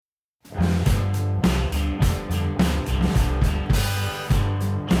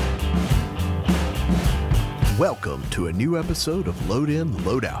Welcome to a new episode of Load In,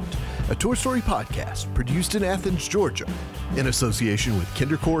 Load Out, a Tour Story podcast produced in Athens, Georgia, in association with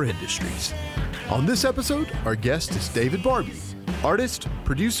Kindercore Industries. On this episode, our guest is David Barbe, artist,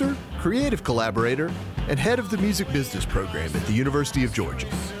 producer, creative collaborator, and head of the music business program at the University of Georgia.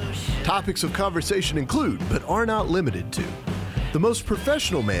 Topics of conversation include, but are not limited to, the most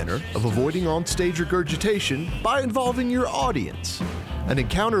professional manner of avoiding onstage regurgitation by involving your audience, an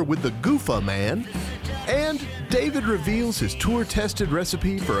encounter with the Goof-a-Man, and David reveals his tour-tested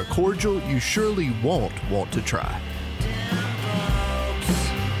recipe for a cordial you surely won't want to try.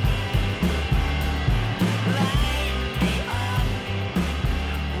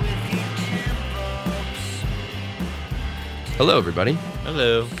 Hello, everybody.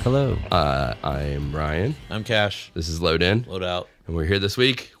 Hello. Hello. I'm Ryan. I'm Cash. This is Load In. Load Out. And we're here this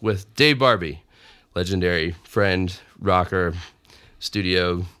week with Dave Barbe, legendary friend, rocker,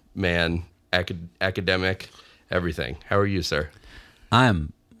 studio man, academic, everything. How are you, sir?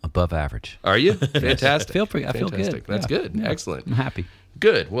 I'm above average. Are you? Fantastic. I feel good. That's Yeah. good. Yeah. Excellent. I'm happy.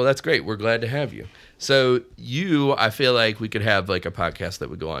 Good. Well, that's great. We're glad to have you. So I feel like we could have like a podcast that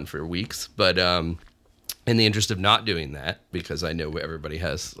would go on for weeks, but in the interest of not doing that, because I know everybody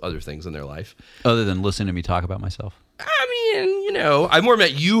has other things in their life. Other than listening to me talk about myself. I mean, I more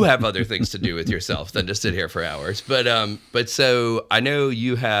meant you have other things to do with yourself than to sit here for hours. But so I know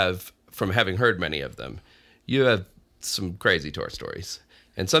you have, from having heard many of them, you have some crazy tour stories.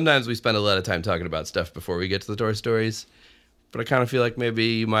 And sometimes we spend a lot of time talking about stuff before we get to the tour stories. But I kind of feel like maybe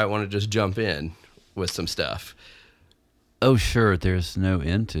you might want to just jump in with some stuff. Oh, sure. There's no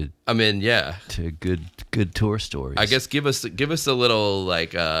end to good tour stories. I guess give us a little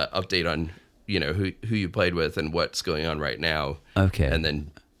like update on who you played with and what's going on right now. Okay. And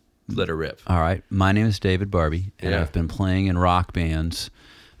then let her rip. All right. My name is David Barbe, and Yeah. I've been playing in rock bands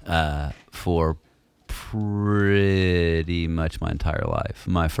for pretty much my entire life.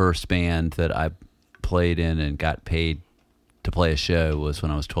 My first band that I played in and got paid to play a show was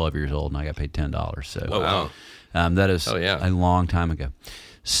when I was 12 years old, and I got paid $10. So Oh, wow. That is a long time ago.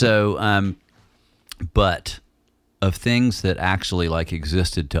 So, but of things that actually like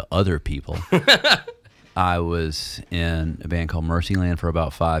existed to other people, I was in a band called Mercyland for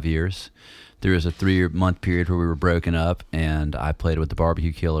about 5 years. There was a 3-month period where we were broken up, and I played with the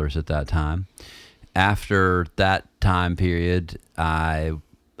Barbecue Killers at that time. After that time period, I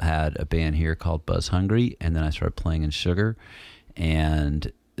had a band here called Buzz Hungry, and then I started playing in Sugar,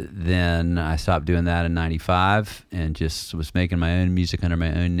 and then I stopped doing that in 95 and just was making my own music under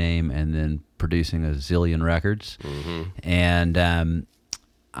my own name and then producing a zillion records. Mm-hmm. And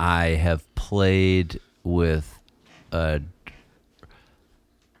I have played with the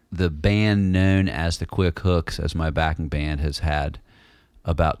band known as the Quick Hooks as my backing band has had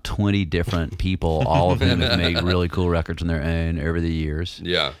about 20 different people, all of whom have made really cool records on their own over the years.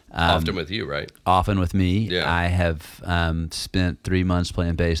 Yeah, often with you, right? Often with me. Yeah. I have spent 3 months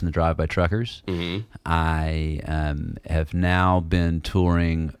playing bass in the Drive-By Truckers. Mm-hmm. I have now been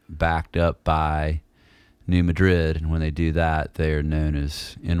touring backed up by New Madrid, and when they do that, they are known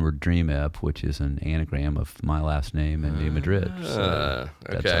as Inward Dream Ep, which is an anagram of my last name and New Madrid. So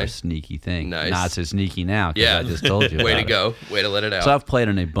that's our sneaky thing. Nice. Not so sneaky now, because I just told you Way about to go. Way to let it out. So I've played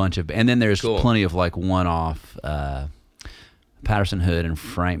in a bunch of, and then there's plenty of like one-off. Patterson Hood and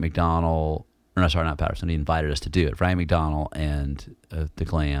Frank McDonald, or no, sorry, not Patterson. He invited us to do it. Frank McDonald and the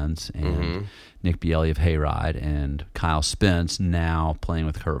Glands and Nick Bielli of Hayride and Kyle Spence, now playing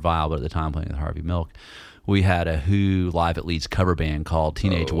with Kurt Vile, but at the time playing with Harvey Milk. We had a Who Live at Leeds cover band called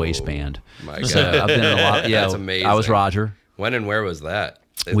Teenage Waste Band. My God. So I've been in a lot. Yeah, That's amazing. I was Roger. When and where was that?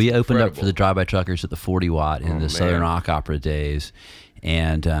 We opened up for the Drive-By Truckers at the 40 Watt in the Southern Rock Opera days,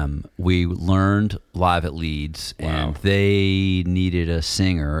 and we learned live at Leeds, and they needed a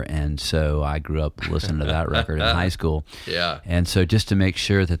singer, and so I grew up listening to that record in high school. Yeah. And so just to make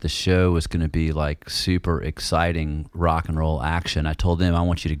sure that the show was going to be like super exciting rock and roll action, I told them, I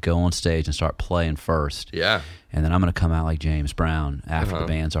want you to go on stage and start playing first. Yeah. And then I'm going to come out like James Brown after the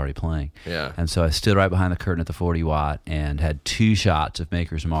band's already playing. Yeah. And so I stood right behind the curtain at the 40 Watt and had 2 shots of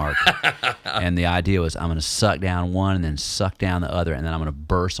Maker's Mark. And the idea was I'm going to suck down one and then suck down the other, and then I'm going to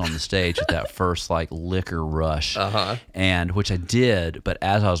burst on the stage with that first like liquor rush. And which I did, but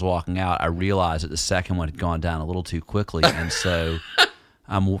as I was walking out, I realized that the second one had gone down a little too quickly. And so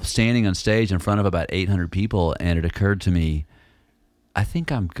I'm standing on stage in front of about 800 people, and it occurred to me, I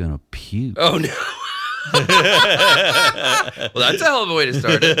think I'm going to puke. Oh, no. Well, that's a hell of a way to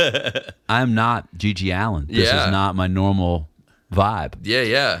start it. I'm not Gigi Allen. This is not my normal vibe.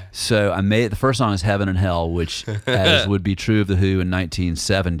 Yeah. So I made the first song is Heaven and Hell, which, as would be true of The Who in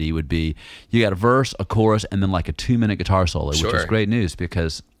 1970, would be you got a verse, a chorus, and then like a 2-minute guitar solo, which is great news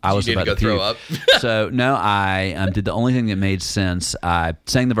because I was about to throw up. So no, I did the only thing that made sense. I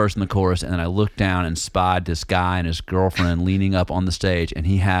sang the verse and the chorus, and then I looked down and spied this guy and his girlfriend leaning up on the stage, and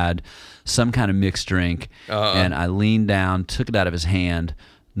he had some kind of mixed drink, and I leaned down, took it out of his hand,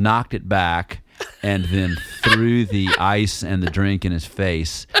 knocked it back, and then threw the ice and the drink in his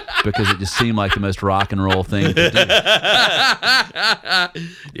face because it just seemed like the most rock and roll thing to do.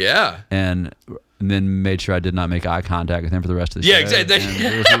 Yeah. And then made sure I did not make eye contact with him for the rest of the show. Yeah, exactly.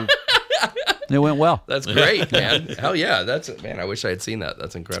 It went well. That's great, man. Hell yeah. Man, I wish I had seen that.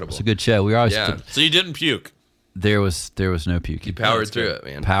 That's incredible. It's a good show. We always So you didn't puke? There was no puking. You powered through it,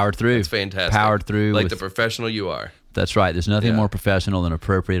 man. Powered through. That's fantastic. Powered through. Like the professional you are. That's right. There's nothing more professional than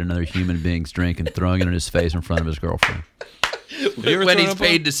appropriating another human being's drink and throwing it in his face in front of his girlfriend. When he's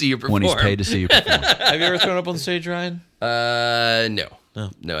paid to see you perform. When he's paid to see you perform. Have you ever thrown up on stage, Ryan? No,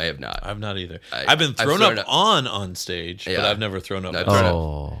 I have not. I've not either. I've been thrown up on stage, but I've never thrown up.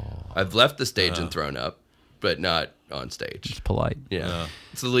 I've left the stage and thrown up, but not on stage. It's polite. Yeah.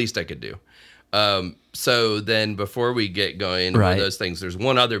 It's the least I could do. So then before we get going with those things, there's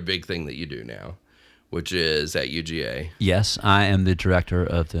one other big thing that you do now, which is at UGA. Yes, I am the director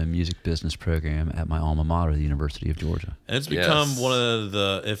of the music business program at my alma mater, the University of Georgia. And it's become one of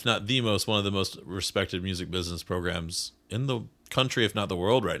the, if not the most, one of the most respected music business programs in the country, if not the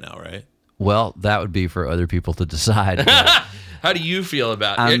world right now, right? Well, that would be for other people to decide. How do you feel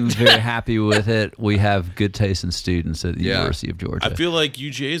about it? I'm very happy with it. We have good taste in students at the University of Georgia. I feel like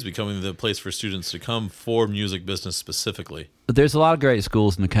UGA is becoming the place for students to come for music business specifically. There's a lot of great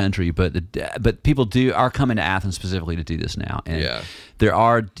schools in the country, but people are coming to Athens specifically to do this now. And there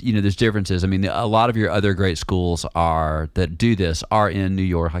are, there's differences. I mean, a lot of your other great schools that do this are in New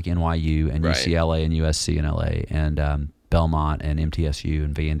York, like NYU and UCLA and USC and LA and Belmont and MTSU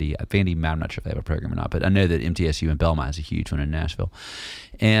and Vandy. Vandy, I'm not sure if they have a program or not, but I know that MTSU and Belmont is a huge one in Nashville.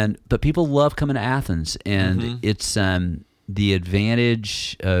 But people love coming to Athens, and it's the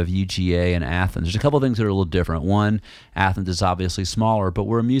advantage of UGA and Athens. There's a couple of things that are a little different. One, Athens is obviously smaller, but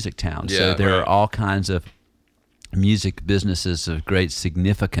we're a music town, so there are all kinds of music businesses of great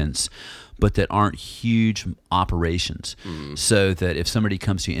significance, but that aren't huge operations. So that if somebody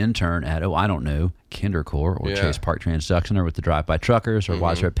comes to intern at, I don't know, Kindercore or Chase Park Transduction or with the Drive-By Truckers or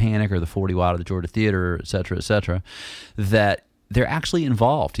Widespread Panic or the 40 Watt of the Georgia Theater, et cetera, that they're actually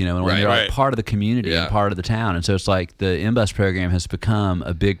involved, and they're like part of the community and part of the town. And so it's like the MBUS program has become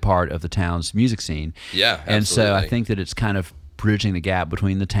a big part of the town's music scene. Yeah, absolutely. And so I think that it's kind of bridging the gap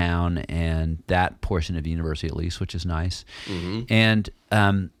between the town and that portion of the university, at least, which is nice. And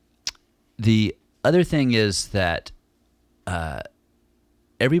the other thing is that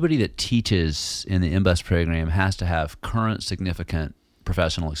everybody that teaches in the MBUS program has to have current significant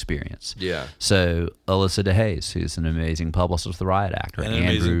professional experience. Yeah. So Alyssa DeHaze, who's an amazing publicist with the Riot Actor. And an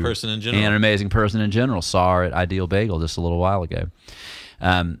amazing person in general. And an amazing person in general. Saw her at Ideal Bagel just a little while ago.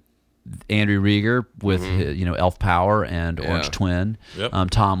 Andrew Rieger with Elf Power and Orange Twin.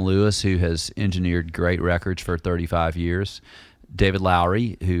 Tom Lewis, who has engineered great records for 35 years. David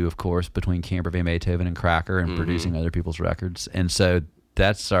Lowry, who, of course, between Camper Van Beethoven and Cracker and producing other people's records. And so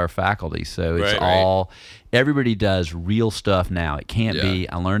that's our faculty. So it's everybody does real stuff now. It can't be,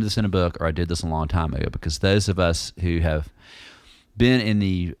 I learned this in a book or I did this a long time ago, because those of us who have been in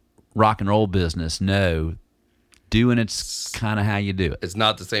the rock and roll business know doing it's kind of how you do it. It's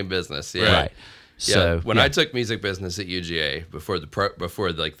not the same business. Yeah. Right. So when I took music business at UGA before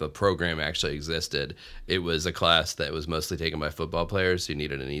the program actually existed, it was a class that was mostly taken by football players who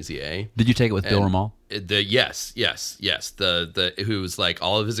needed an easy A. Did you take it with Bill Ramal? Yes. The who's like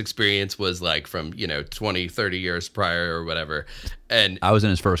all of his experience was like from 20, 30 years prior or whatever. And I was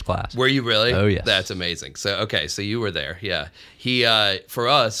in his first class. Were you really? Oh yes. That's amazing. So so you were there. Yeah. He for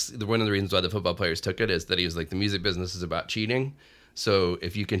us, one of the reasons why the football players took it is that he was like, the music business is about cheating. So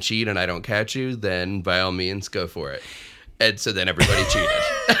if you can cheat and I don't catch you, then by all means go for it. And so then everybody cheated.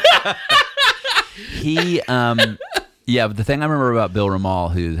 But the thing I remember about Bill Ramal,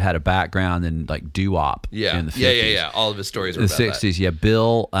 who had a background in like doo-wop in the 50s. Yeah. All of his stories were about the 60s. Yeah,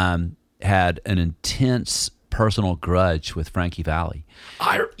 Bill had an intense personal grudge with Frankie Valli.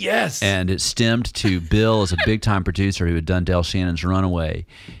 Yes. And it stemmed to Bill as a big-time producer who had done Del Shannon's Runaway.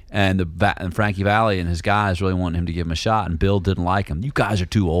 And Frankie Valli and his guys really wanted him to give him a shot, and Bill didn't like him. You guys are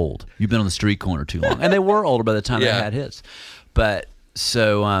too old. You've been on the street corner too long. And they were older by the time they had hits. But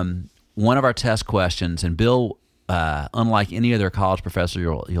so one of our test questions, and Bill, unlike any other college professor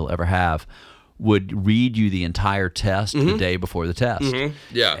you'll ever have, would read you the entire test the day before the test. Mm-hmm.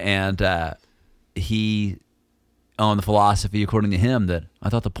 Yeah. And he, on the philosophy, according to him, that I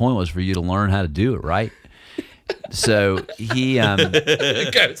thought the point was for you to learn how to do it, right? So he...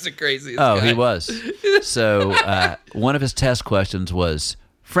 the guy's the craziest guy. he was. So one of his test questions was,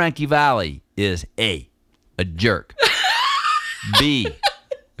 Frankie Valli is A, a jerk, B,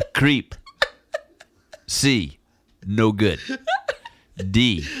 a creep, C, no good,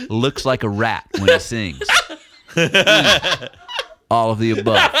 D, looks like a rat when he sings, E, all of the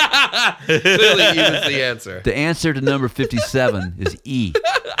above. Clearly, E was the answer. The answer to number 57 is E,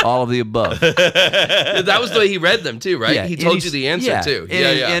 all of the above. That was the way he read them too, right? Yeah, he told you the answer too.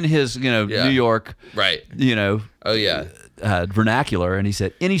 In his, New York, right? Oh yeah. Vernacular, and he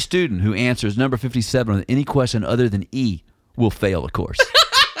said, any student who answers number 57 on any question other than E will fail the course.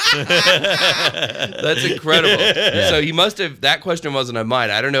 That's incredible. Yeah. So he must have, that question wasn't on mine.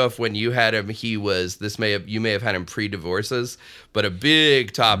 I don't know if when you had him, you may have had him pre-divorces, but a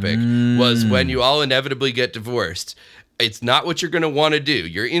big topic was when you all inevitably get divorced. It's not what you're going to want to do.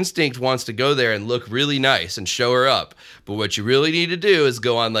 Your instinct wants to go there and look really nice and show her up. But what you really need to do is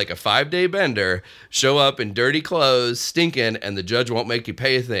go on like a 5-day bender, show up in dirty clothes, stinking, and the judge won't make you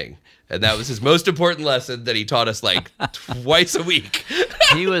pay a thing. And that was his most important lesson that he taught us like twice a week.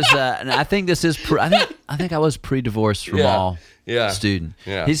 He was, and I think this is, I think I was pre-divorced from all student.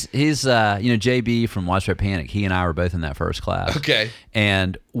 Yeah. He's JB from Widespread Panic. He and I were both in that first class. Okay.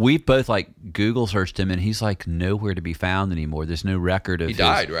 And we both like Google searched him, and he's like nowhere to be found anymore. There's no record of He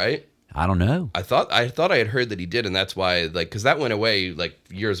died, right? I don't know. I thought I had heard that he did, and that's why, like, because that went away like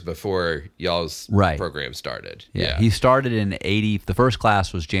years before y'all's program started. Yeah, he started in 80. The first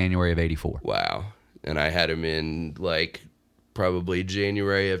class was January of 84. Wow, and I had him in like probably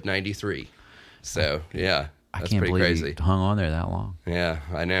January of 93. So yeah, I can't believe crazy. He hung on there that long. Yeah,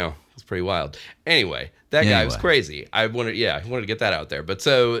 I know. It's pretty wild. Anyway, that guy was crazy. I wanted to get that out there. But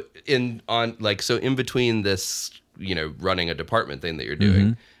so in between this, running a department thing that you're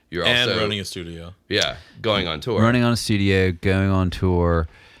doing. You're also running a studio. Yeah, going on tour. Running on a studio, going on tour.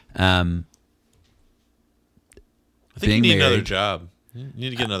 I think you need another job. You need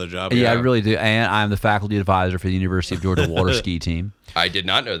to get another job. Yeah, I really do. And I'm the faculty advisor for the University of Georgia water ski team. I did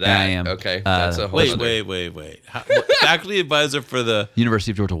not know that. I am. Okay, that's a whole Wait. Faculty advisor for the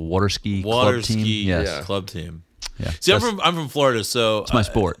University of Georgia water ski club team. Yes. Club team. Yeah. See, I'm from Florida, so it's my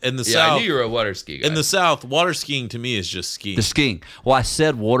sport. In the South, I knew you were a water ski guy. In the South, water skiing to me is just skiing. The skiing. Well, I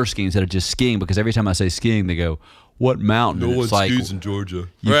said water skiing instead of just skiing because every time I say skiing, they go, "What mountain?" No one skis in Georgia.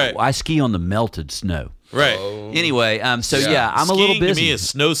 Right. I ski on the melted snow. Right. Anyway, I'm skiing a little busy. To me is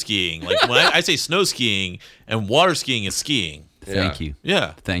snow skiing. Like when I say snow skiing, and water skiing is skiing. Thank you.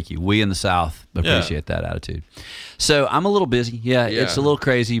 Yeah. Thank you. We in the South appreciate that attitude. So I'm a little busy. Yeah, it's a little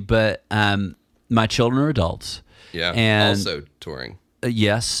crazy, but my children are adults. Yeah, and also touring.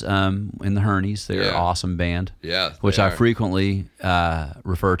 Yes, in the Hernies. They're an awesome band. Yeah, which I frequently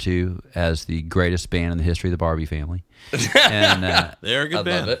refer to as the greatest band in the history of the Barbe family. And they're a good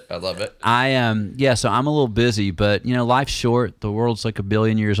band. I love it. So I'm a little busy, but life's short. The world's like 1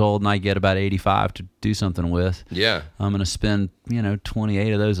 billion years old, and I get about 85 to do something with. Yeah, I'm gonna spend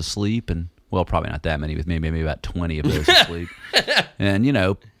 28 of those asleep, and probably not that many with me, maybe about 20 of those asleep, and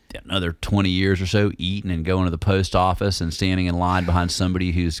another 20 years or so eating and going to the post office and standing in line behind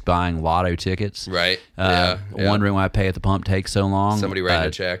somebody who's buying lotto tickets. Right. Wondering why pay at the pump takes so long. Somebody writing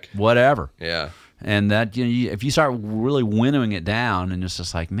a check. Whatever. Yeah. And that, if you start really winnowing it down, and it's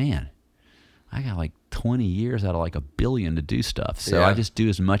just like, man, I got like 20 years out of like 1 billion to do stuff. So I just do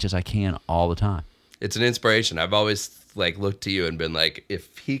as much as I can all the time. It's an inspiration. I've always looked to you and been like,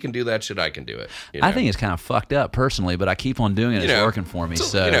 if he can do that shit, I can do it. I think it's kind of fucked up personally, but I keep on doing it. It's working for me.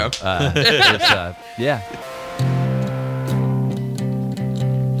 So, yeah.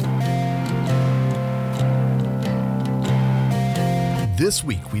 This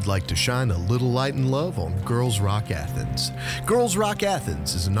week, we'd like to shine a little light and love on Girls Rock Athens. Girls Rock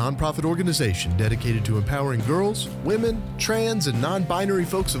Athens is a nonprofit organization dedicated to empowering girls, women, trans, and non-binary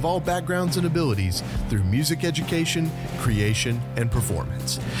folks of all backgrounds and abilities through music education, creation, and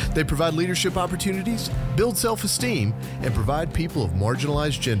performance. They provide leadership opportunities, build self-esteem, and provide people of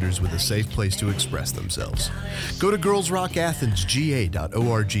marginalized genders with a safe place to express themselves. Go to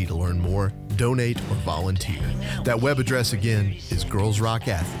girlsrockathensga.org to learn more, donate, or volunteer. That web address again is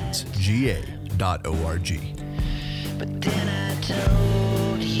girlsrockathensga.org. But then I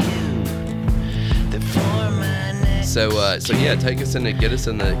told you that for my next take us in and get us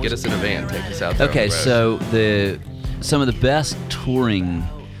in a van, take us out there. Okay, so some of the best touring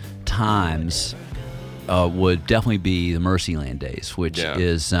times would definitely be the Mercyland days, which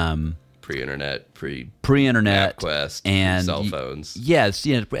is pre-internet, pre-internet, MapQuest, and cell phones. Yes,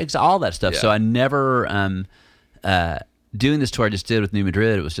 all that stuff. Yeah. So I never doing this tour I just did with New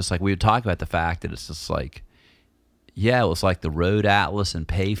Madrid. It was just like we would talk about the fact that it's just like, it was like the road atlas and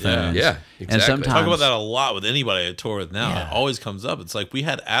payphones. Yeah, exactly. And sometimes Talk about that a lot with anybody I tour with now. Yeah. It always comes up. It's like we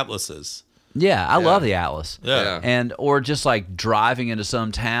had atlases. Yeah, I love the atlas. Yeah. And or just like driving into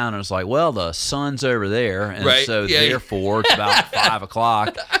some town and it's like, well, the sun's over there, and Right. so Yeah. therefore it's about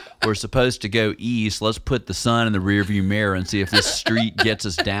 5:00. We're supposed to go east. Let's put the sun in the rearview mirror and see if this street gets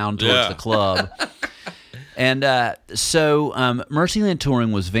us down towards the club. And so Mercyland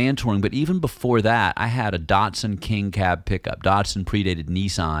touring was van touring, but even before that, I had a Datsun King Cab pickup. Datsun predated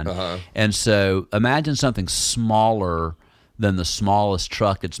Nissan. And so imagine something smaller than the smallest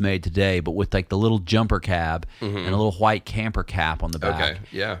truck that's made today, but with like the little jumper cab and a little white camper cap on the back. Okay,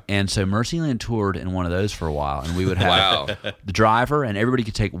 yeah. And so Mercyland toured in one of those for a while, and we would have the driver, and everybody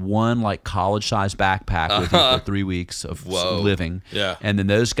could take one like college-sized backpack with you for 3 weeks of living. Yeah. And then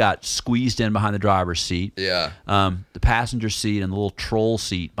those got squeezed in behind the driver's seat. Yeah. The passenger seat and the little troll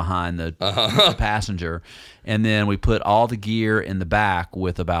seat behind the passenger. And then we put all the gear in the back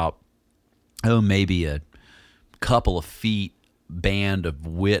with about, maybe a couple of feet band of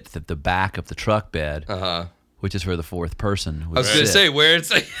width at the back of the truck bed, which is for the fourth person. I was going to say, where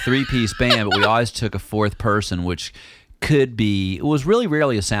it's like... 3-piece band, but we always took a fourth person, which could be... It was really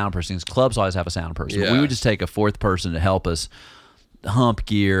rarely a sound person, because clubs always have a sound person. But we would just take a fourth person to help us hump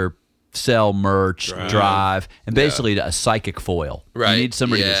gear, sell merch, drive, and basically a psychic foil. Right. You need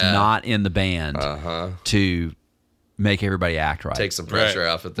somebody that's not in the band to make everybody act right. Take some pressure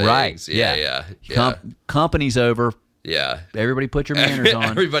off of things. Right. Yeah. Company's over. Yeah. Everybody put your manners on.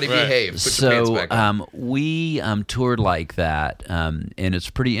 Everybody behave. Put your pants back on. We toured like that, and it's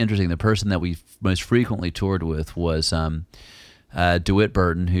pretty interesting. The person that we most frequently toured with was DeWitt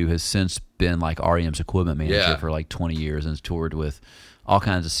Burton, who has since been like REM's equipment manager for like 20 years and has toured with all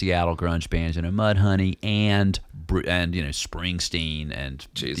kinds of Seattle grunge bands, Mudhoney and Springsteen and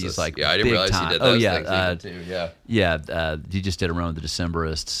these like I didn't big realize time. he did those things even too. He just did a run with the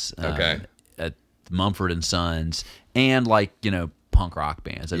Decemberists. Okay. At Mumford and Sons, and punk rock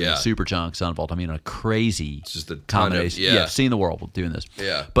bands. Superchunk, Son of Ultimate, a crazy just a combination. Seeing the world doing this.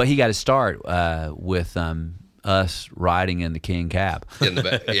 Yeah. But he got his start with us riding in the King Cab. In the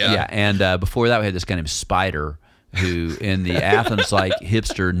back. Yeah. Yeah, and before that we had this guy named Spider, who in the Athens like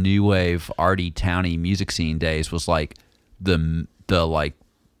hipster new wave arty towny music scene days was like the like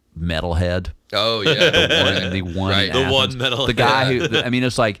metalhead. Oh yeah, the one right. The one metal. The guy who,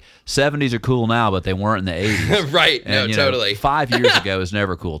 it's like 70s are cool now, but they weren't in the 80s. Right. And, no, totally. 5 years ago was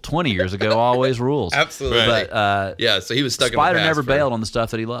never cool. 20 years ago always rules. Absolutely. But so he was stuck Spider in the past never bailed on the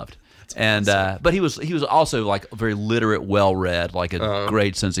stuff that he loved. And but he was also like very literate, well-read, like a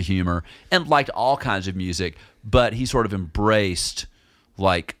great sense of humor, and liked all kinds of music. But he sort of embraced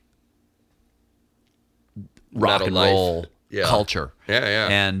like rock Metal and life. roll culture. Yeah.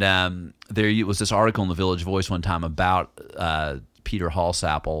 And there was this article in the Village Voice one time about Peter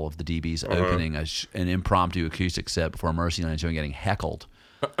Hallsapple of the DBs opening an impromptu acoustic set before Mercyland show and getting heckled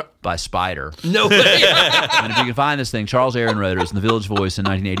by Spider. No way. And if you can find this thing, Charles Aaron wrote it. It's in the Village Voice in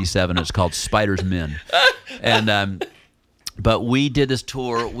 1987. It's called Spider's Men. And but we did this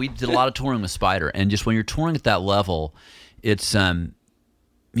tour. We did a lot of touring with Spider, and just when you're touring at that level, it's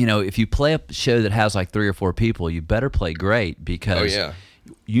if you play a show that has like 3 or 4 people, you better play great, because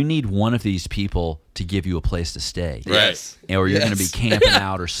you need one of these people to give you a place to stay. Yes. Or you're going to be camping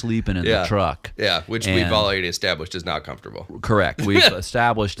out or sleeping in the truck. Yeah, which we've already established is not comfortable. Correct. We've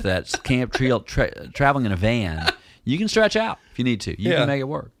established that traveling in a van, you can stretch out if you need to. You can make it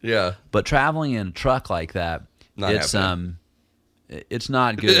work. Yeah. But traveling in a truck like that, it's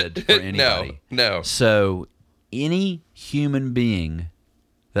not good for anybody. No. So any human being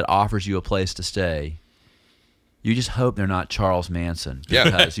that offers you a place to stay, you just hope they're not Charles Manson,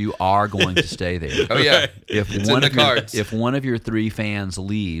 because you are going to stay there. Oh yeah, If one of your 3 fans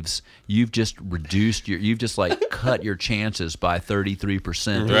leaves, you've just cut your chances by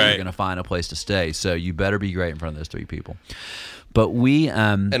 33% that you're going to find a place to stay. So you better be great in front of those 3 people. But we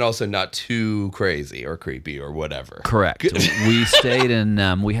and also not too crazy or creepy or whatever. Correct. We stayed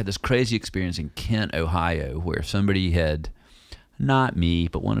in. We had this crazy experience in Kent, Ohio, where somebody had, not me,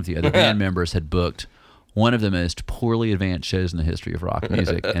 but one of the other band members had booked one of the most poorly advanced shows in the history of rock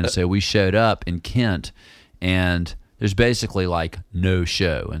music. And so we showed up in Kent, and there's basically like no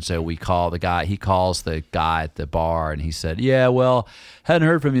show. And so we call the guy, he calls the guy at the bar, and he said, yeah, well, hadn't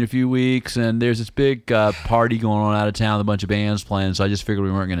heard from you in a few weeks, and there's this big party going on out of town with a bunch of bands playing, so I just figured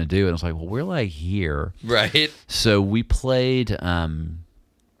we weren't going to do it. And I was like, well, we're like here. Right. So we played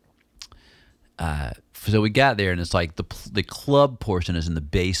so we got there, and it's like the club portion is in the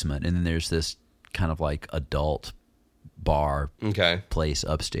basement, and then there's this kind of like adult bar place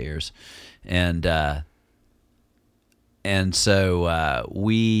upstairs, and so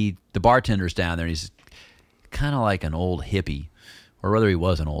the bartender's down there, and he's kind of like an old hippie, or rather he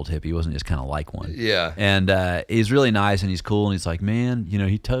was an old hippie. He wasn't just kind of like one. Yeah. And he's really nice, and he's cool, and he's like, man,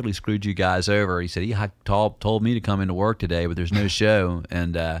 he totally screwed you guys over. He said he told me to come into work today, but there's no show,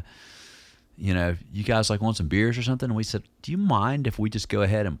 and you guys like want some beers or something? And we said, do you mind if we just go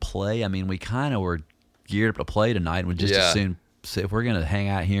ahead and play? I mean, we kind of were geared up to play tonight, and we just assume, so if we're going to hang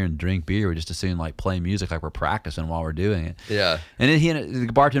out here and drink beer, we just assume like play music like we're practicing while we're doing it. Yeah. And then he and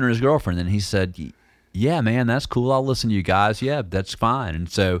the bartender and his girlfriend, and he said, yeah, man, that's cool. I'll listen to you guys. Yeah, that's fine. And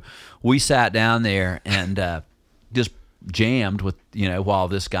so we sat down there and just jammed with, while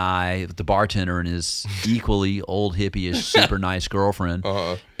this guy, the bartender, and his equally old hippie-ish, super nice girlfriend,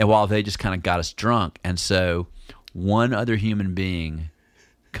 and while they just kind of got us drunk. And so one other human being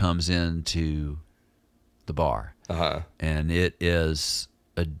comes into the bar, and it is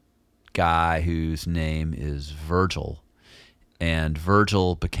a guy whose name is Virgil. And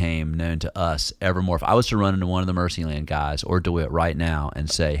Virgil became known to us ever more. If I was to run into one of the Mercyland guys or DeWitt right now and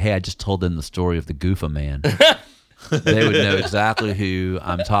say, hey, I just told them the story of the Goof-a-Man, they would know exactly who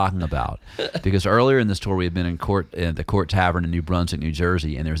I'm talking about. Because earlier in this tour, we had been in the Court Tavern in New Brunswick, New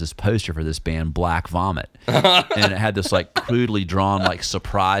Jersey, and there was this poster for this band, Black Vomit. And it had this like crudely drawn, like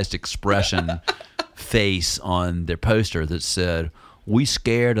surprised expression face on their poster that said, we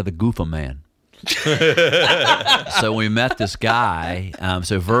scared of the Goof-a-Man. So we met this guy,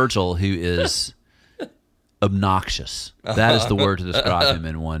 so Virgil, who is obnoxious. That is the word to describe him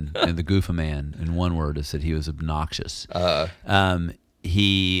in the Goof-a-Man. In one word, is that he was obnoxious.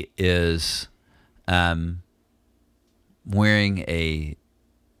 He is wearing a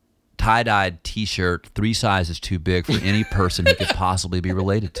tie-dyed T-shirt 3 sizes too big for any person he could possibly be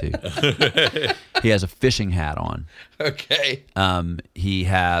related to. He has a fishing hat on. Okay. He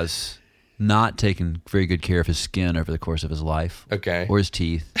has not taken very good care of his skin over the course of his life. Okay. Or his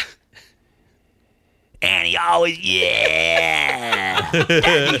teeth. And he always,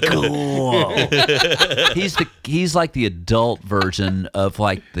 that'd be cool. He's like the adult version of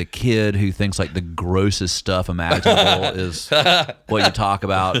like the kid who thinks like the grossest stuff imaginable is what you talk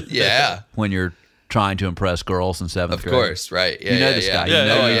about when you're trying to impress girls in 7th grade. Of course, right. Yeah, you know this guy.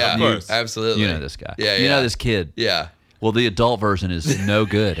 Of course. Absolutely. You know this guy. Yeah, You know this kid. Yeah. Well, the adult version is no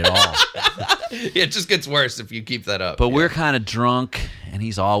good at all. It just gets worse if you keep that up. But we're kind of drunk, and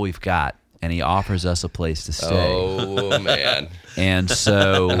he's all we've got, and he offers us a place to stay. Oh, man. And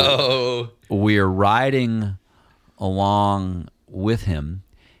so we're riding along with him,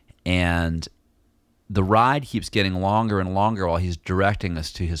 and the ride keeps getting longer and longer while he's directing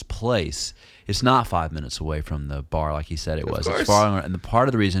us to his place. It's not 5 minutes away from the bar like he said it was. It's far, and the part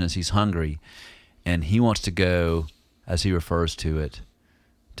of the reason is he's hungry, and he wants to go, as he refers to it,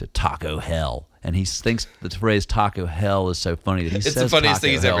 to Taco Hell. And he thinks the phrase Taco Hell is so funny that he says it's the funniest Taco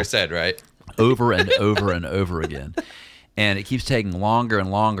thing he's Hell ever said, right? over and over and over again. And it keeps taking longer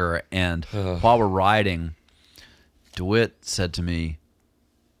and longer. And while we're riding, DeWitt said to me,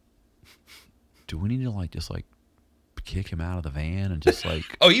 do we need to just kick him out of the van and just like...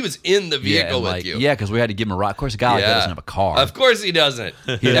 Oh, he was in the vehicle with you. Yeah, because we had to give him a ride. Of course, a guy like that doesn't have a car. Of course he doesn't.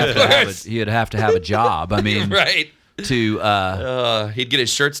 He'd have to have a job. I mean... Right. He'd get his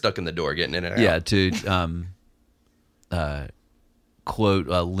shirt stuck in the door getting in and out. Yeah, to quote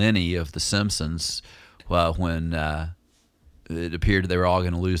Lenny of The Simpsons, when it appeared they were all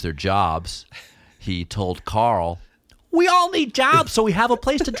going to lose their jobs, he told Carl, we all need jobs so we have a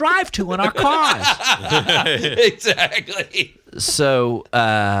place to drive to in our cars. Exactly. So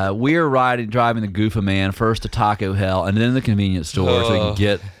we're driving the Goof-a-Man first to Taco Hell and then the convenience store so we can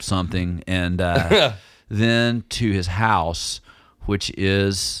get something, and then to his house, which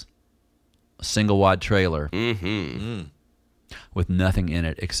is a single wide trailer with nothing in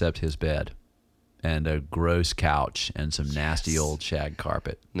it except his bed and a gross couch and some nasty old shag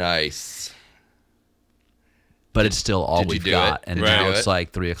carpet. Nice. But it's still all we've got. And now it's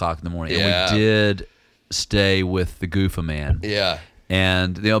like 3 o'clock in the morning. Yeah. And we did stay with the Goof-a-Man. Yeah.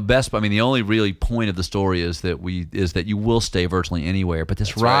 And the only really point of the story is that you will stay virtually anywhere. But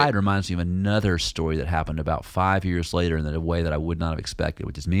this ride reminds me of another story that happened about 5 years later in a way that I would not have expected,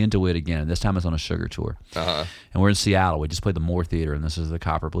 which is me and DeWitt again. This time it's on a sugar tour. And we're in Seattle. We just played the Moore Theater, and this is the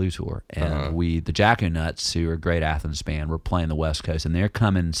Copper Blue Tour. And the Jacko Nuts, who are a great Athens band, we're playing the West Coast, and they're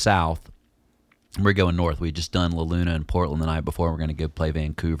coming south. We're going north. We'd just done La Luna in Portland the night before. We're going to go play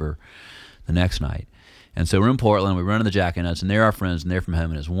Vancouver the next night. And so we're in Portland, we run to the Jack and Nuts, and they're our friends, and they're from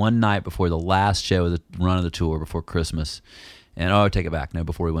home. And it's one night before the last show of the run of the tour, before Christmas. And I take it back. No,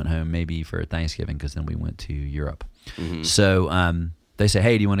 before we went home, maybe for Thanksgiving, because then we went to Europe. Mm-hmm. So they say,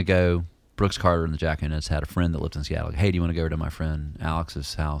 hey, do you want to go? Brooks Carter and the Jack and Nuts had a friend that lived in Seattle. Like, hey, do you want to go to my friend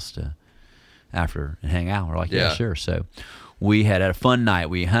Alex's house after and hang out? We're like, yeah, sure. So we had a fun night.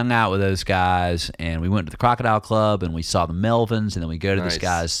 We hung out with those guys, and we went to the Crocodile Club, and we saw the Melvins, and then we go to this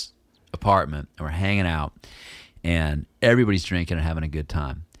guy's apartment, and we're hanging out, and everybody's drinking and having a good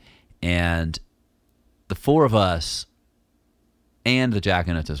time. And the four of us, and the Jack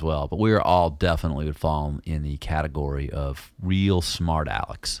and Nuts as well, but we are all definitely would fall in the category of real smart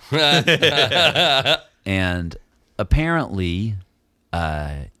Alex. And apparently,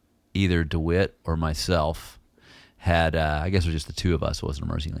 either DeWitt or myself had, I guess it was just the two of us, it wasn't a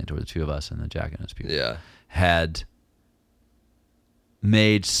Mercy Land tour, the two of us and the Jack and Nuts people, had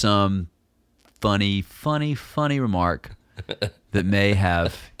made some funny remark that may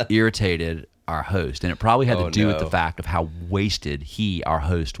have irritated our host, and it probably had to do with the fact of how wasted our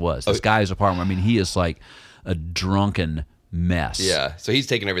host was. This guy's apartment, I mean, he is like a drunken mess. Yeah, so he's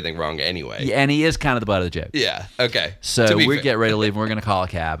taking everything wrong anyway. Yeah, and he is kind of the butt of the joke. Yeah, okay. So we get ready to leave, and we're going to call a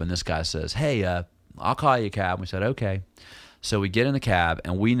cab, and this guy says, hey, I'll call you a cab. And we said, okay. So we get in the cab,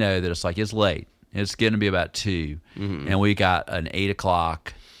 and we know that it's late. It's going to be about 2, and we got an 8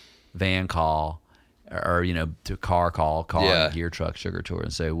 o'clock van call, or, to car and gear truck sugar tour.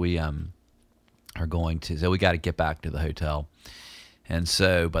 And so we are going to, so we got to get back to the hotel. And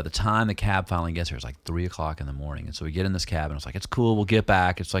so by the time the cab finally gets here, it's like 3 o'clock in the morning. And so we get in this cab, and it's like, it's cool, we'll get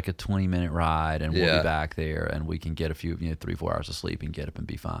back. It's like a 20-minute ride, and we'll be back there, and we can get a few, 3-4 hours of sleep and get up and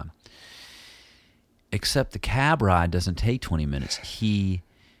be fine. Except the cab ride doesn't take 20 minutes.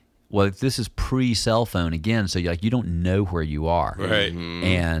 This is pre-cell phone again, so you don't know where you are. Right. Mm-hmm.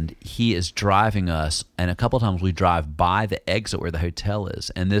 And he is driving us, and a couple of times we drive by the exit where the hotel is.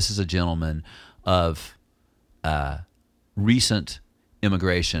 And this is a gentleman of recent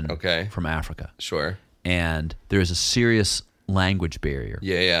immigration from Africa. Sure. And there is a serious language barrier.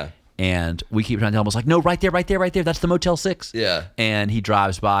 Yeah. And we keep trying to tell him, it's like, no, right there. That's the Motel 6. Yeah. And he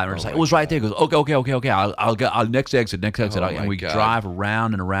drives by, and we're just like, it was right there. He goes, okay. I'll go, next exit. And we drive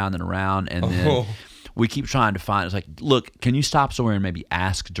around and around and around. And then we keep trying to find, it's like, look, can you stop somewhere and maybe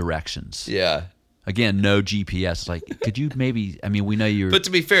ask directions? Yeah. Again, no GPS. It's like, could you maybe, we know you're. But to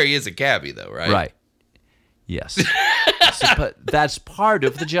be fair, he is a cabbie, though, right? Right. Yes. But that's part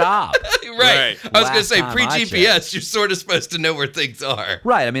of the job. Right. I was going to say, pre-GPS, you're sort of supposed to know where things are.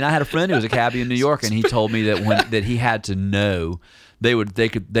 Right. I had a friend who was a cabbie in New York, and he told me that he had to know they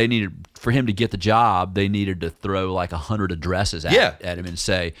needed, for him to get the job, they needed to throw like 100 addresses at him and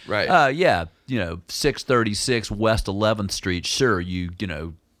say, right. 636 West 11th Street. Sure,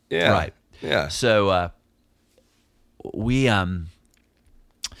 right. Yeah. So we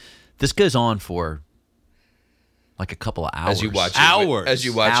this goes on for like a couple of hours. As you watch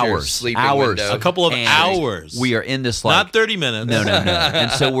your sleeping window. A couple of hours. We are in this not 30 minutes. No.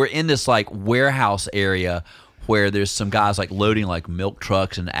 And so we're in this like warehouse area where there's some guys like loading like milk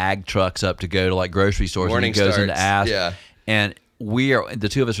trucks and ag trucks up to go to like grocery stores. Morning and he goes starts. into ask. Yeah. And the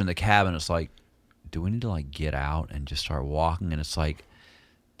two of us are in the cabin. It's like, do we need to like get out and just start walking? And it's like,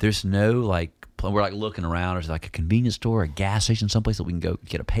 there's no like, we're like looking around. There's like a convenience store, a gas station, someplace that we can go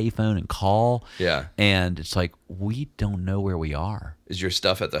get a payphone and call. Yeah. And it's like, we don't know where we are. Is your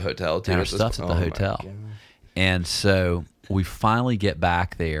stuff at the hotel too? And our stuff's at the hotel. And so we finally get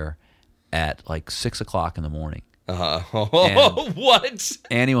back there at like 6 o'clock in the morning. What?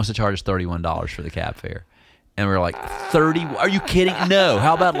 Annie wants to charge us $31 for the cab fare. And we're like, 30? Are you kidding? No.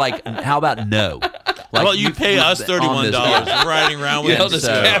 How about no? Like, well, you pay us $31 riding around with him.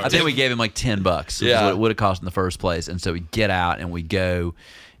 So I think we gave him like $10. Which is what it would have cost in the first place. And so we get out and we go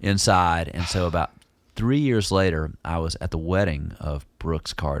inside. And so about 3 years later, I was at the wedding of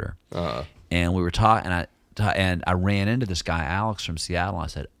Brooks Carter. And we were talking, and I ran into this guy, Alex from Seattle. I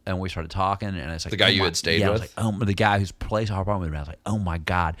said, and we started talking, and it's like the guy you had stayed with. I was like, the guy whose place our apartment with me. I was like, oh my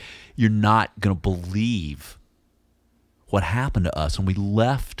God, you're not gonna believe what happened to us when we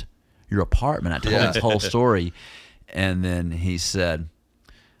left your apartment. I told him this whole story, and then he said,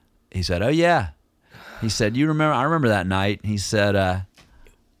 oh yeah, he said, I remember that night. He said, I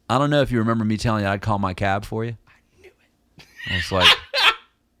don't know if you remember me telling you I'd call my cab for you. I knew it. I was like,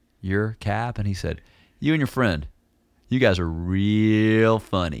 your cab? And he said, you and your friend, you guys are real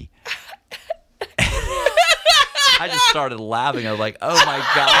funny. I just started laughing. I was like, oh my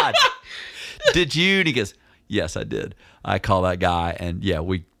God, did you? And he goes, yes, I did. I call that guy, and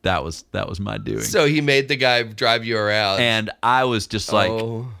that was my doing. So he made the guy drive you around. And I was just like,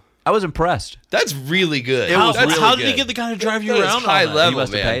 I was impressed. That's really good. How That's did really you get the guy to drive you That is around? high on that? level, He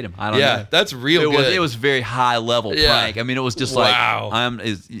must have man. paid him. I don't know. Yeah, that's real good. It was very high level prank. I mean, it was just like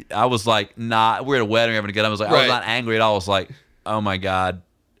I was like, we're at a wedding, we're having a good time. I was like, I was not angry at all. I was like, oh my God,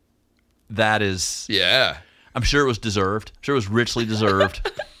 that is. Yeah. I'm sure it was deserved. I'm sure it was richly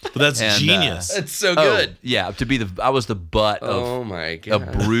deserved. But that's genius. It's so good. Yeah, I was the butt of Oh my God. a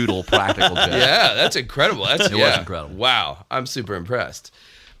brutal practical joke. Yeah, that's incredible. It was incredible. Wow, I'm super impressed.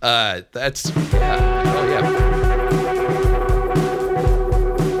 Oh yeah.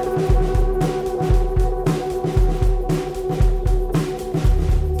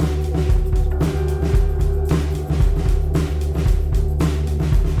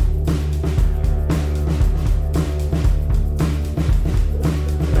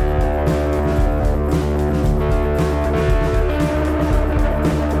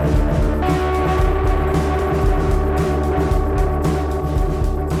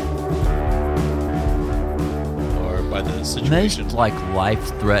 Most like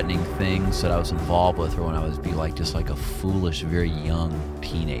life-threatening things that I was involved with were when I was just like a foolish, very young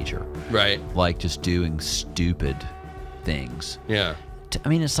teenager. Right. Like just doing stupid things. Yeah. I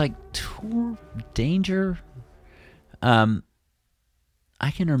mean, it's like tour danger. I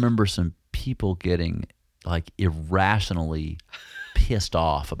can remember some people getting like irrationally pissed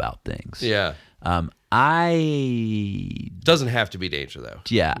off about things. Yeah. Doesn't have to be danger though.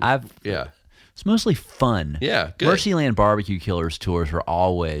 Yeah, it's mostly fun. Yeah, good. Mercyland Barbecue Killers tours were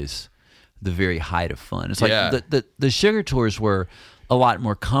always the very height of fun. It's like the Sugar tours were a lot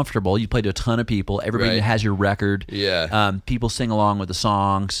more comfortable. You played to a ton of people. Everybody has your record. Yeah. People sing along with the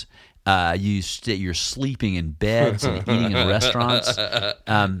songs. You're sleeping in beds and eating in restaurants.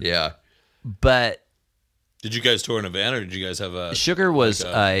 Yeah. But did you guys tour in a van, or did you guys have a Sugar was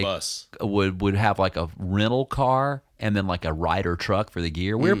a bus? Would have like a rental car and then like a rider truck for the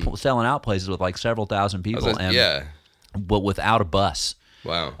gear. We were selling out places with like several thousand people, but without a bus.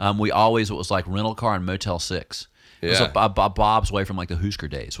 Wow. It was like rental car and Motel 6. It was Bob's way from like the Husker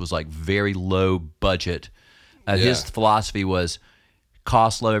days. It was like very low budget. His philosophy was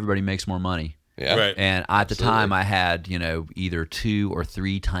cost low, everybody makes more money. Yeah. Right. And at the time I had, either 2 or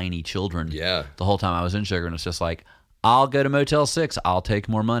 3 tiny children. Yeah. The whole time I was in Sugar, and it's just like, I'll go to Motel 6. I'll take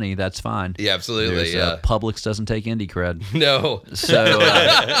more money. That's fine. Yeah, absolutely. Publix doesn't take indie cred. No. So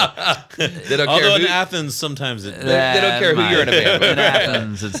they don't Although care in Athens, sometimes it. they don't care who you're in a band with. In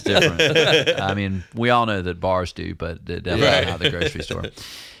Athens, it's different. I mean, we all know that bars do, but definitely not the grocery store.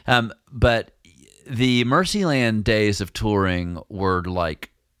 But the Mercyland days of touring were like,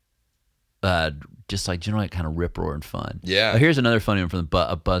 just like generally kind of rip-roaring fun. Yeah. Here's another funny one from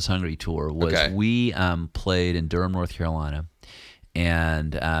the Buzz Hungry tour. We played in Durham, North Carolina,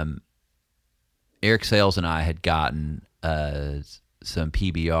 and Eric Sales and I had gotten some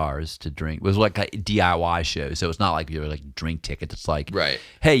PBRs to drink. It was like a DIY show, so it's not like you're like drink tickets. It's like,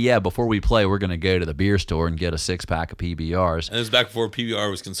 hey, before we play, we're going to go to the beer store and get a 6-pack of PBRs. And it was back before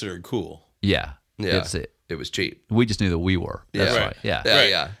PBR was considered cool. Yeah. Yeah. It was cheap. We just knew that we were. That's right. Yeah.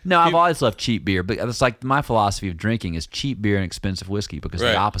 Yeah. No, I've always loved cheap beer, but it's like my philosophy of drinking is cheap beer and expensive whiskey, because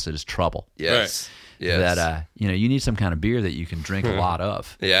the opposite is trouble. Yes. Yes. That you need some kind of beer that you can drink a lot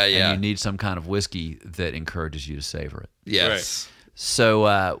of. Yeah. And you need some kind of whiskey that encourages you to savor it. Yes. Right.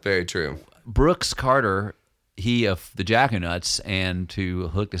 So very true. Brooks Carter, he of the Jackonuts, and to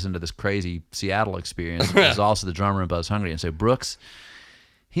hook us into this crazy Seattle experience, is also the drummer in Buzz Hungry. And so Brooks,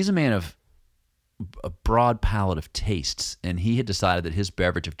 he's a man of a broad palette of tastes, and he had decided that his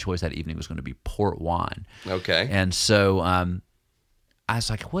beverage of choice that evening was going to be port wine. Okay. And so I was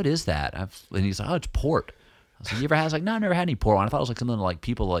like, what is that? And he's like, oh, it's port. I was like, you ever had? I was like, no, I never had any port wine. I thought it was like something like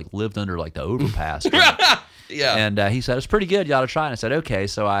people like lived under like the overpass. Yeah. And he said, it's pretty good. You ought to try it. And I said, okay.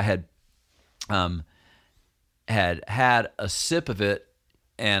 So I had had a sip of it,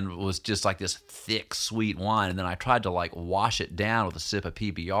 and was just like this thick, sweet wine. And then I tried to like wash it down with a sip of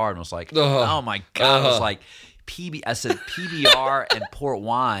PBR, and was like, oh my God. I was like, I said PBR and port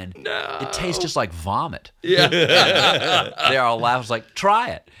wine. No. It tastes just like vomit. Yeah. They all laughed. I was like, try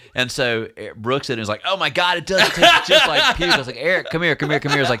it. And so Brooks said, and was like, oh my God, it does. It tastes just like puke. I was like, Eric, come here.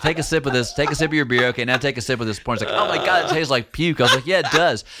 I was like, take a sip of this. Take a sip of your beer. Okay, now take a sip of this porn. He's like, oh my God, it tastes like puke. I was like, yeah, it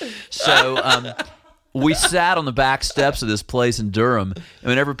does. So we sat on the back steps of this place in Durham, and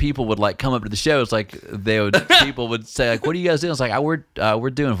whenever people would like come up to the show, it's like people would say like, "What are you guys doing?" It's like, we're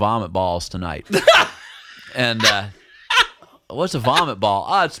doing vomit balls tonight." And what's a vomit ball?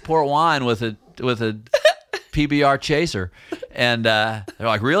 Oh, it's port wine with a PBR chaser. And they're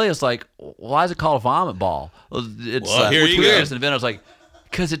like, really? It's like, why is it called a vomit ball? It's here you go. Just an event. I was like,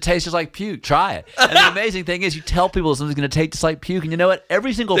 Because it tastes just like puke. Try it. And the amazing thing is, you tell people something's going to taste just like puke, and you know what?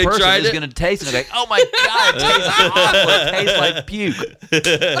 Every single person is going to taste it and they're like, oh my God, it tastes awful. It tastes like puke.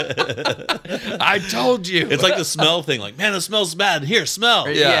 I told you. It's like the smell thing. Like, man, it smells bad. Here, smell.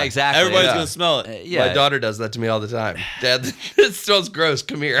 Yeah, exactly. Everybody's going to smell it. Yeah. My daughter does that to me all the time. Dad, it smells gross.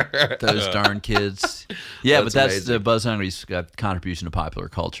 Come here. Those darn kids. Yeah, but that's amazing. the Buzz Hungry's contribution to popular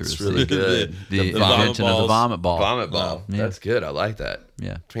culture. It's is really good. The vomit invention of the balls. vomit ball. Vomit ball. Yeah. That's good. I like that.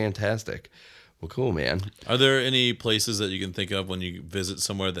 Yeah. Fantastic. Well, cool, man. Are there any places that you can think of when you visit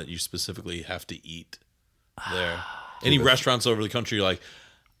somewhere that you specifically have to eat there? Any restaurants over the country you're like,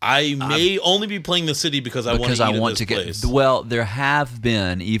 I may only be playing the city because I want to eat in this place? Well, there have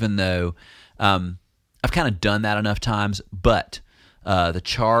been, even though I've kind of done that enough times, but the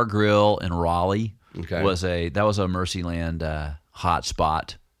Char Grill in Raleigh was a Mercyland hot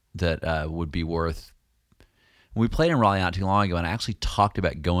spot that would be worth. We played in Raleigh not too long ago, and I actually talked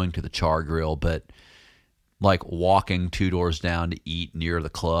about going to the Char Grill, but like walking 2 doors down to eat near the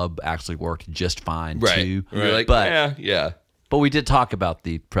club actually worked just fine too. You're like, but, yeah. But we did talk about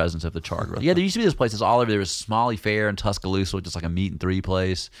the presence of the Char Grill. Yeah, there used to be those places all over. There was Smalley Fair in Tuscaloosa, which is like a meat and three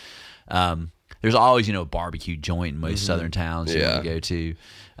place. There's always, a barbecue joint in most southern towns you want to go to.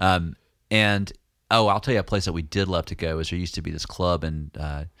 And I'll tell you a place that we did love to go is there used to be this club in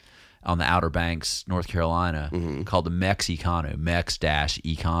on the Outer Banks, North Carolina, called the Mex-Econo,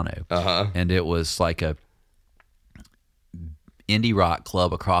 Mex-Econo. And it was like a indie rock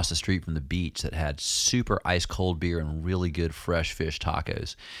club across the street from the beach that had super ice cold beer and really good fresh fish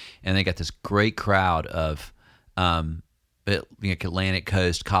tacos. And they got this great crowd of Atlantic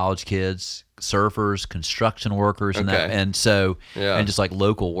Coast college kids, surfers, construction workers, and just like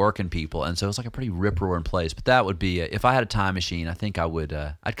local working people. And so it's like a pretty rip-roaring place. But that would be if I had a time machine, I think I would.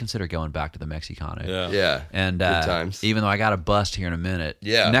 I'd consider going back to the Mexicano. Yeah. And good times. even though I got a bust here in a minute,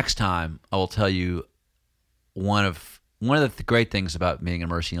 next time I will tell you one of the great things about being in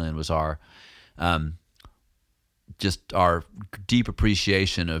Mercyland was our deep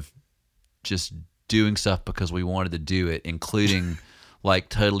appreciation of just doing stuff because we wanted to do it, including like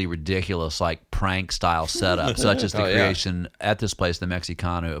totally ridiculous like prank style setups, such as the creation at this place, the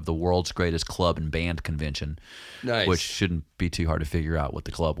Mexicano, of the world's greatest club and band convention. Nice. Which shouldn't be too hard to figure out what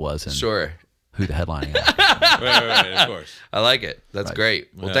the club was and who the headlining was. right, of course. I like it. That's great.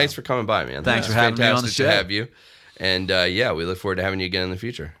 Well, thanks for coming by, man. Thanks for having me on the show. Fantastic to have you. And we look forward to having you again in the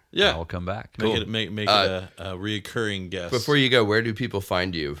future. Yeah, I'll come back. Make it a reoccurring guest. Before you go, where do people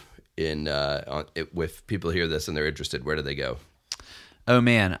find you? If people hear this and they're interested, where do they go? Oh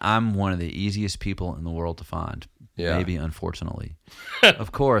man, I'm one of the easiest people in the world to find. Yeah. Maybe, unfortunately.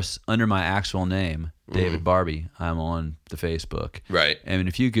 Of course, under my actual name, David Barbe, I'm on the Facebook. Right. And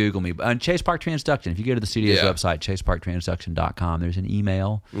if you Google me, Chase Park Transduction, if you go to the studio's website, chaseparktransduction.com, there's an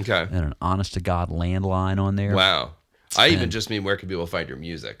email and an honest-to-God landline on there. Wow. I even just mean, where can people find your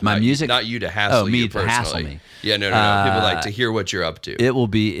music? Music? Not you to hassle you personally. To hassle me. Yeah, no. People like to hear what you're up to. It will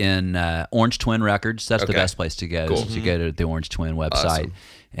be in Orange Twin Records. That's the best place to go. Cool. To go to the Orange Twin website. Awesome.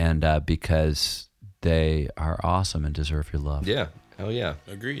 And because they are awesome and deserve your love. Yeah. Hell yeah.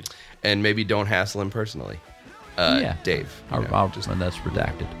 Agreed. And maybe don't hassle him personally. Dave. When that's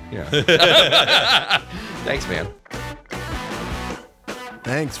redacted. Yeah. Thanks, man.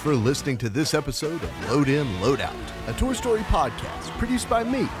 Thanks for listening to this episode of Load In, Load Out, a Tour Story podcast produced by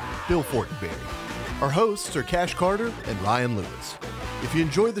me, Bill Fortenberry. Our hosts are Cash Carter and Ryan Lewis. If you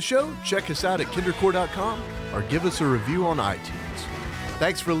enjoyed the show, check us out at kindercore.com or give us a review on iTunes.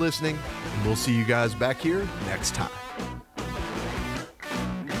 Thanks for listening, and we'll see you guys back here next time.